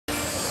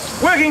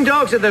Working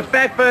dogs are the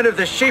backbone of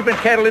the sheep and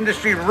cattle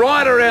industry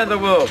right around the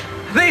world.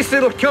 These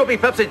little Kelpie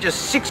pups are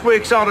just 6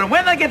 weeks old, and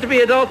when they get to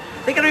be adult,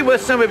 they're going to be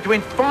worth somewhere between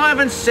 $5,000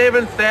 and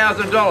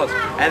 $7,000.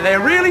 And they're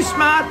really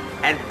smart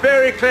and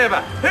very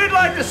clever. Who'd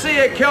like to see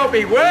a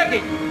Kelpie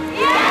working?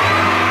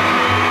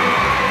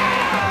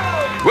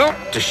 Well,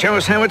 to show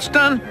us how it's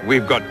done,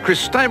 we've got Chris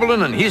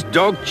Stableton and his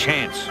dog,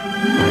 Chance.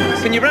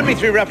 Can you run me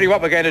through roughly what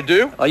we're going to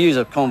do? I use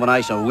a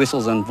combination of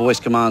whistles and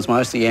voice commands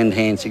mostly, and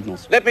hand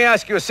signals. Let me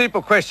ask you a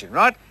simple question,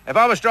 right? If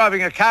I was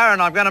driving a car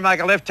and I'm going to make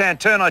a left-hand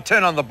turn, I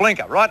turn on the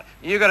blinker, right?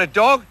 You got a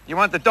dog, you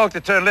want the dog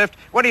to turn left,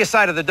 what do you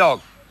say to the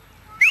dog?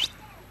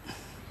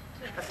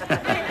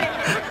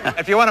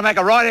 If you want to make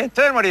a right-hand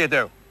turn, what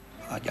do?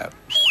 I go.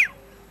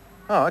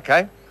 Oh,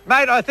 OK.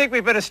 Mate, I think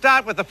we better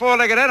start with the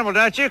four-legged animal,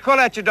 don't you? Call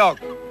out your dog.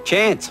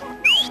 Chance.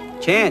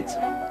 Chance.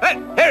 Hey,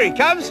 here he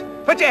comes.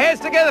 Put your hands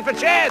together for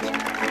Chance.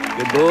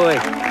 Good boy.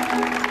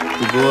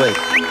 Good boy.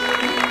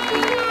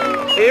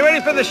 Are you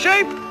ready for the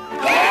sheep?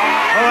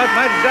 Yeah! All right,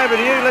 mate, it's over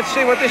to you. Let's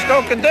see what this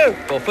dog can do.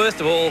 Well, first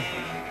of all,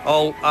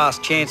 I'll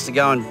ask Chance to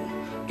go and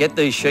get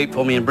these sheep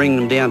for me and bring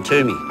them down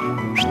to me.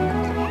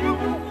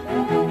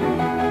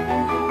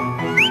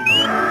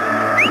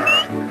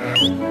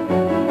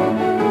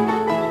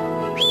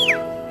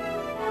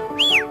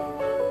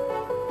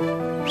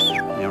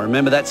 Now,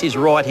 remember, that's his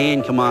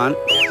right-hand command.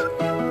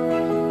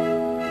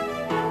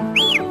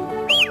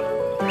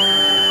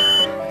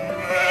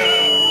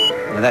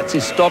 That's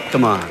his stop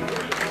command.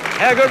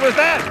 How good was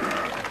that?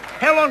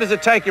 How long does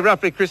it take you,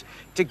 roughly, Chris,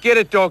 to get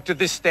a dog to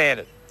this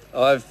standard?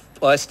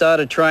 I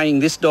started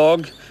training this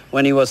dog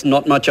when he was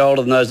not much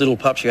older than those little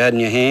pups you had in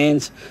your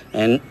hands,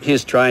 and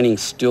his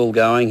training's still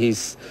going.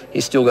 He's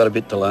still got a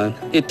bit to learn.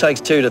 It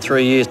takes 2 to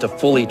 3 years to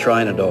fully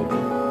train a dog.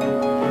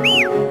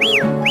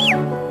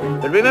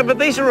 But remember,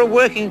 these are a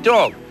working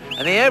dog,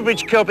 and the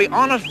average Kelpie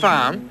on a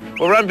farm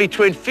will run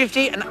between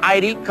 50 and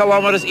 80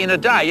 kilometres in a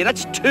day. And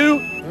that's 2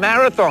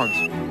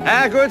 marathons.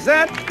 How good's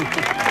that?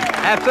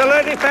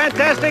 Absolutely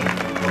fantastic.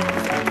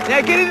 Now,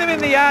 getting them in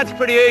the yard's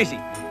pretty easy.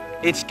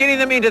 It's getting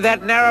them into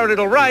that narrow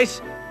little race.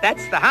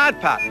 That's the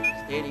hard part.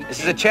 This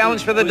is a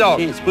challenge for the dog.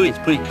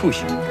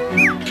 Push.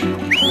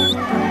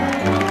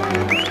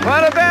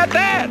 What about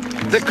that?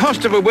 The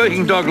cost of a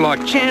working dog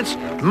like Chance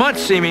might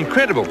seem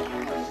incredible.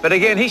 But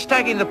again, he's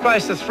taking the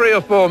place of 3 or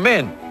 4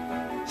 men.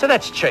 So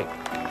that's cheap.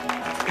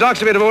 He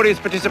likes a bit of audience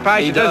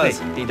participation,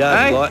 doesn't he? He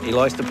does. Hey? He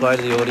likes to play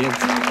to the audience.